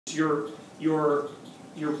You're, you're,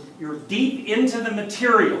 you're deep into the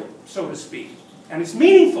material, so to speak. And it's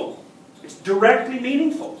meaningful. It's directly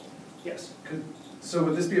meaningful. Yes? So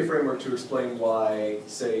would this be a framework to explain why,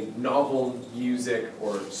 say, novel music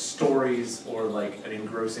or stories or like an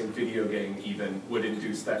engrossing video game even would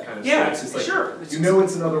induce that kind of stress? It's like, sure. You know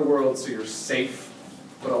it's another world, so you're safe,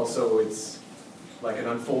 but also it's like an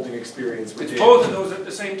unfolding experience within. It's both of those at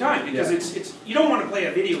the same time, because it's you don't want to play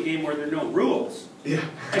a video game where there are no rules. Yeah.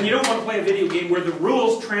 And you don't want to play a video game where the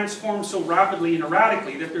rules transform so rapidly and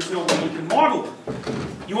erratically that there's no way you can model them.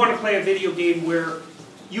 You want to play a video game where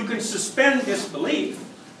you can suspend disbelief.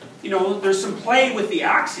 You know, there's some play with the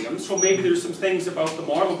axioms, so maybe there's some things about the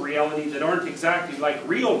modeled reality that aren't exactly like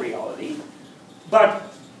real reality. But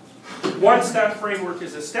once that framework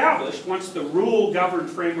is established, once the rule-governed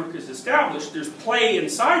framework is established, there's play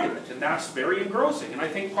inside of it, and that's very engrossing. And I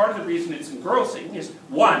think part of the reason it's engrossing is,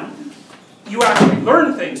 one, you actually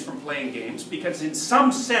learn things from playing games, because in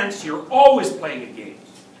some sense you're always playing a game,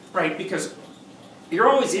 right? Because you're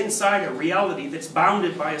always inside a reality that's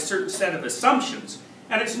bounded by a certain set of assumptions,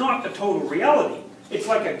 and it's not the total reality. It's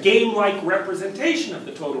like a game-like representation of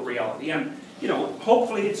the total reality, and you know,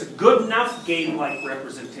 hopefully it's a good enough game-like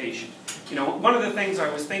representation. You know, one of the things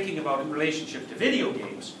I was thinking about in relationship to video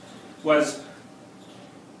games was,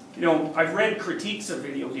 you know, I've read critiques of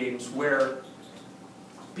video games where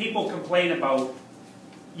people complain about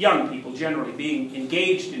young people generally being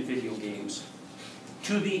engaged in video games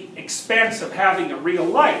to the expense of having a real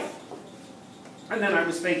life. And then I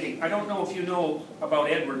was thinking, I don't know if you know about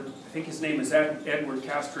Edward, I think his name is Edward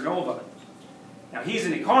Castronova. Now he's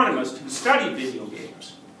an economist who studied video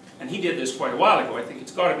games. And he did this quite a while ago. I think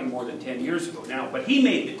it's got to be more than 10 years ago now. But he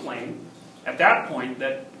made the claim at that point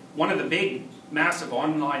that one of the big, massive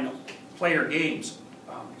online player games,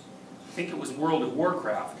 I think it was World of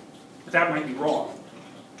Warcraft, but that might be wrong,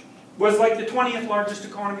 was like the 20th largest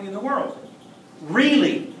economy in the world.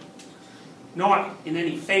 Really, not in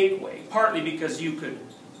any fake way. Partly because you could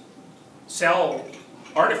sell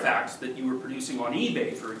artifacts that you were producing on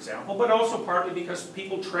eBay, for example, but also partly because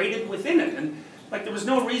people traded within it. And like there was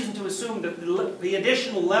no reason to assume that the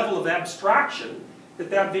additional level of abstraction that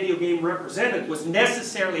that video game represented was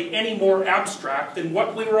necessarily any more abstract than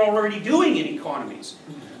what we were already doing in economies.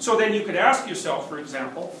 So then you could ask yourself, for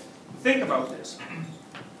example, think about this.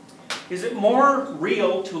 Is it more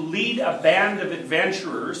real to lead a band of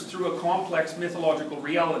adventurers through a complex mythological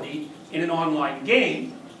reality in an online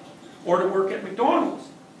game, or to work at McDonald's?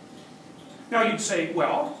 Now you'd say,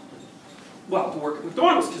 well, to work at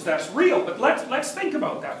McDonald's because that's real, but let's think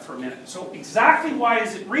about that for a minute. So exactly why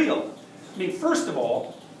is it real? I mean, first of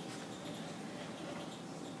all,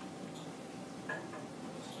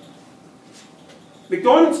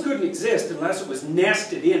 McDonald's couldn't exist unless it was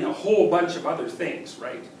nested in a whole bunch of other things,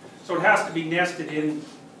 right? So it has to be nested in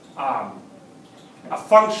a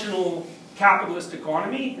functional capitalist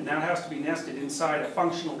economy, and that has to be nested inside a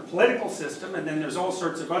functional political system, and then there's all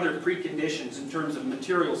sorts of other preconditions in terms of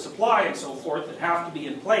material supply and so forth that have to be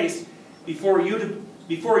in place before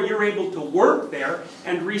you're able to work there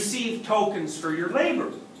and receive tokens for your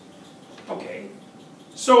labor. Okay,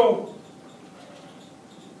 so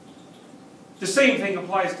the same thing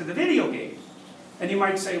applies to the video game. And you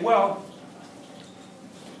might say, well,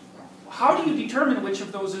 how do you determine which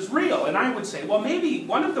of those is real? And I would say, well, maybe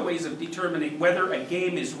one of the ways of determining whether a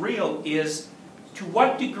game is real is to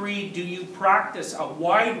what degree do you practice a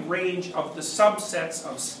wide range of the subsets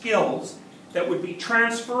of skills that would be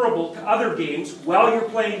transferable to other games while you're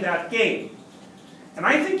playing that game. And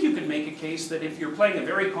I think you could make a case that if you're playing a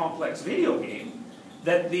very complex video game,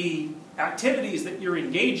 that the activities that you're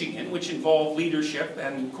engaging in, which involve leadership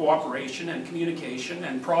and cooperation and communication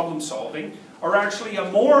and problem solving, are actually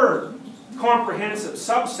a more comprehensive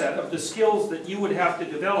subset of the skills that you would have to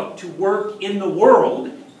develop to work in the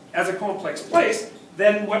world as a complex place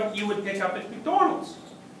than what you would pick up at McDonald's.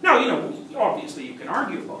 Now, you know, obviously you can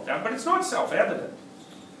argue about that, but it's not self-evident.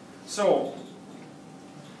 So,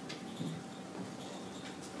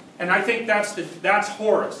 and I think that's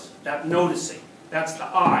Horace, that noticing, that's the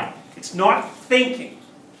I. It's not thinking,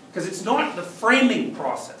 because it's not the framing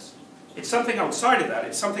process. It's something outside of that.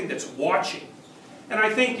 It's something that's watching. And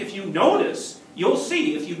I think if you notice, you'll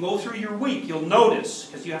see, if you go through your week, you'll notice,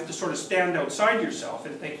 because you have to sort of stand outside yourself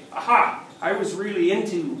and think, aha, I was really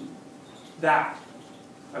into that.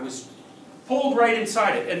 I was pulled right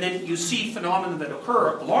inside it. And then you see phenomena that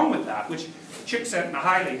occur along with that, which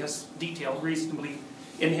Csikszentmihalyi has detailed reasonably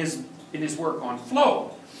in his work on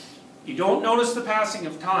flow. You don't notice the passing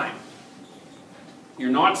of time. You're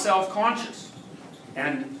not self-conscious.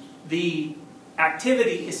 And the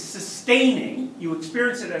activity is sustaining, you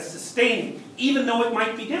experience it as sustaining, even though it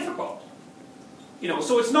might be difficult. You know,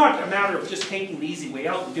 so it's not a matter of just taking the easy way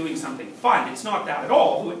out and doing something fun. It's not that at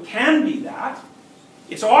all. Though it can be that.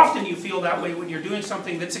 It's often you feel that way when you're doing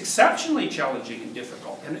something that's exceptionally challenging and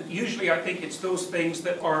difficult. And usually I think it's those things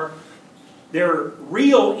that are, they're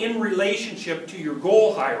real in relationship to your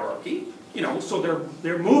goal hierarchy. You know, so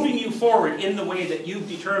they're moving you forward in the way that you've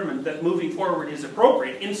determined that moving forward is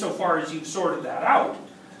appropriate, insofar as you've sorted that out.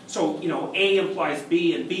 So, you know, A implies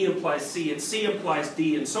B, and B implies C, and C implies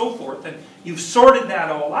D, and so forth. And you've sorted that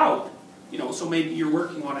all out. You know, so maybe you're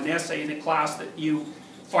working on an essay in a class that you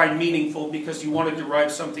find meaningful because you want to derive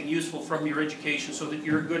something useful from your education so that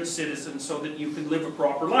you're a good citizen, so that you can live a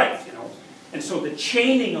proper life, you know. And so the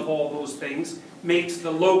chaining of all those things makes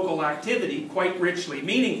the local activity quite richly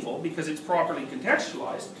meaningful because it's properly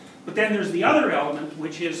contextualized. But then there's the other element,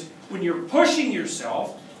 which is when you're pushing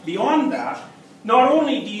yourself beyond that, not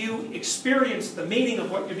only do you experience the meaning of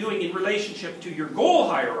what you're doing in relationship to your goal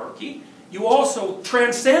hierarchy, you also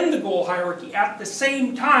transcend the goal hierarchy at the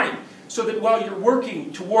same time, so that while you're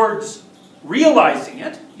working towards realizing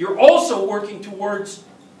it, you're also working towards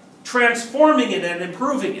transforming it and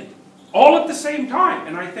improving it, all at the same time.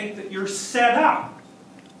 And I think that you're set up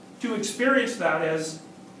to experience that as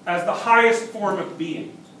the highest form of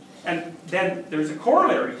being. And then there's a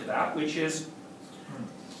corollary to that, which is,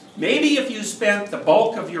 maybe if you spent the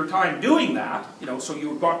bulk of your time doing that, you know, so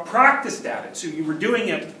you got practiced at it, so you were doing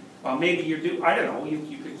it, well, maybe I don't know,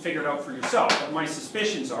 you can figure it out for yourself, but my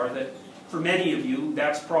suspicions are that for many of you,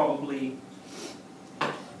 that's probably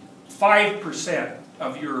 5%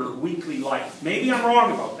 of your weekly life. Maybe I'm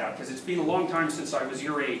wrong about that, because it's been a long time since I was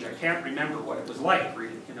your age. I can't remember what it was like,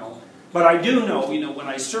 really, you know. But I do know, you know, when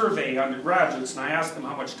I survey undergraduates and I ask them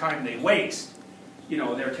how much time they waste, you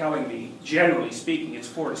know, they're telling me, generally speaking, it's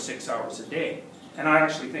 4 to 6 hours a day. And I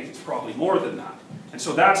actually think it's probably more than that. And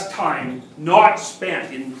so that's time not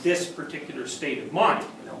spent in this particular state of mind,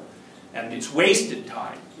 you know. And it's wasted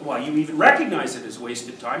time. Well, you even recognize it as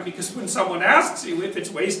wasted time, because when someone asks you if it's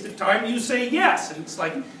wasted time, you say yes. And it's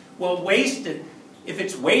like, well, wasted, if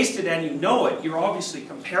it's wasted and you know it, you're obviously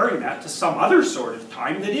comparing that to some other sort of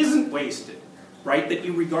time that isn't wasted, right? That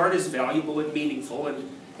you regard as valuable and meaningful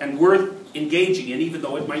and worth engaging in, even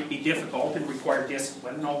though it might be difficult and require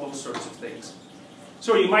discipline and all those sorts of things.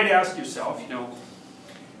 So you might ask yourself, you know,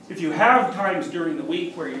 if you have times during the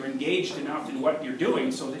week where you're engaged enough in what you're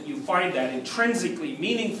doing so that you find that intrinsically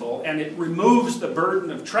meaningful and it removes the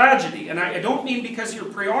burden of tragedy, and I don't mean because you're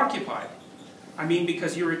preoccupied, I mean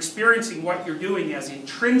because you're experiencing what you're doing as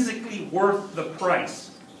intrinsically worth the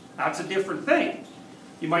price. That's a different thing.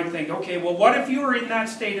 You might think, okay, well, what if you were in that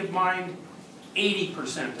state of mind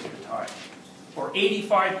 80% of the time, or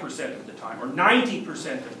 85% of the time, or 90%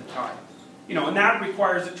 of the time? You know, and that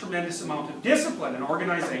requires a tremendous amount of discipline and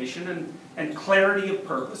organization and clarity of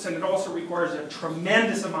purpose, and it also requires a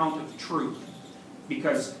tremendous amount of truth.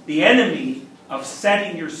 Because the enemy of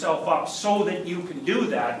setting yourself up so that you can do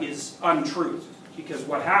that is untruth. Because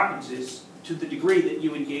what happens is, to the degree that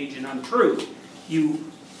you engage in untruth, you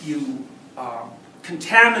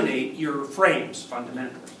contaminate your frames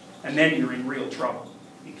fundamentally. And then you're in real trouble.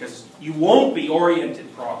 Because you won't be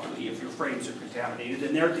oriented properly if your frames are contaminated,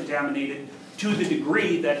 and they're contaminated to the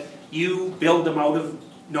degree that you build them out of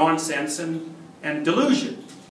nonsense and delusion.